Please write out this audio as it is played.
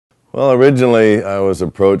Well, originally I was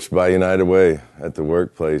approached by United Way at the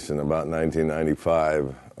workplace in about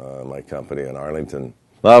 1995, my company in Arlington.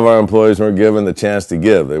 A lot of our employees weren't given the chance to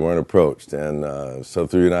give. They weren't approached. And so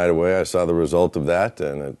through United Way, I saw the result of that,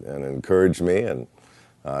 and it encouraged me, and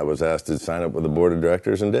I was asked to sign up with the board of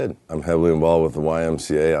directors and did. I'm heavily involved with the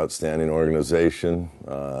YMCA, outstanding organization,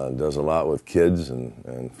 does a lot with kids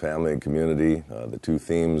and family and community. The two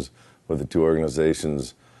themes with the two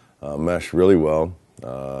organizations mesh really well.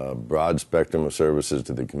 Broad spectrum of services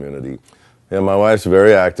to the community. And my wife's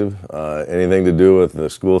very active. Anything to do with the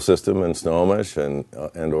school system in Snohomish and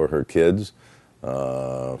or her kids,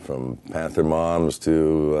 from Panther Moms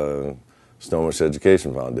to Snohomish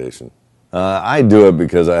Education Foundation. I do it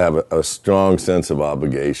because I have a strong sense of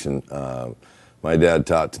obligation. My dad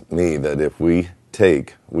taught me that if we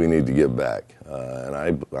take, we need to give back. And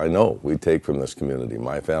I know we take from this community.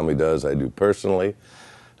 My family does, I do personally.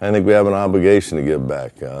 I think we have an obligation to give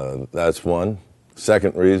back. That's one.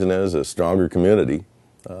 Second reason is a stronger community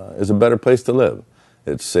is a better place to live.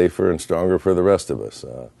 It's safer and stronger for the rest of us.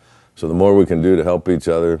 So the more we can do to help each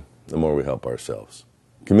other, the more we help ourselves.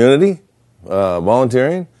 Community,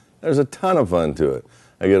 volunteering, there's a ton of fun to it.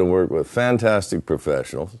 I get to work with fantastic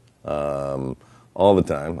professionals all the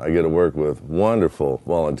time. I get to work with wonderful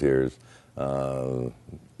volunteers,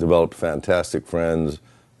 develop fantastic friends.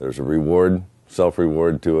 There's a reward,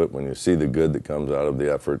 self-reward to it when you see the good that comes out of the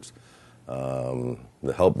efforts,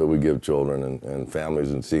 the help that we give children and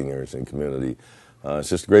families and seniors and community. It's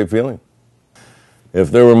just a great feeling. If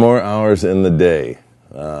there were more hours in the day,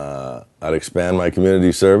 I'd expand my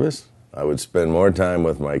community service. I would spend more time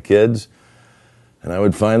with my kids, and I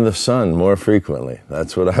would find the sun more frequently.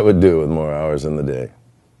 That's what I would do with more hours in the day.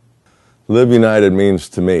 Live United means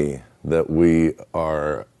to me that we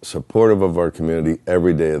are supportive of our community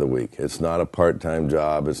every day of the week. It's not a part-time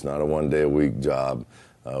job. It's not a one-day-a-week job.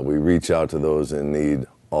 We reach out to those in need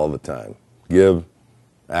all the time. Give,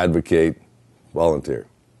 advocate, volunteer.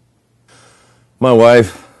 My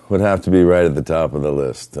wife would have to be right at the top of the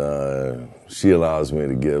list. She allows me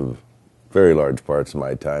to give very large parts of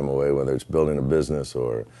my time away, whether it's building a business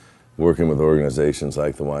or working with organizations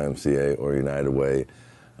like the YMCA or United Way,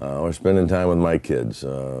 or spending time with my kids.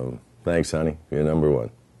 Thanks, honey. You're number one.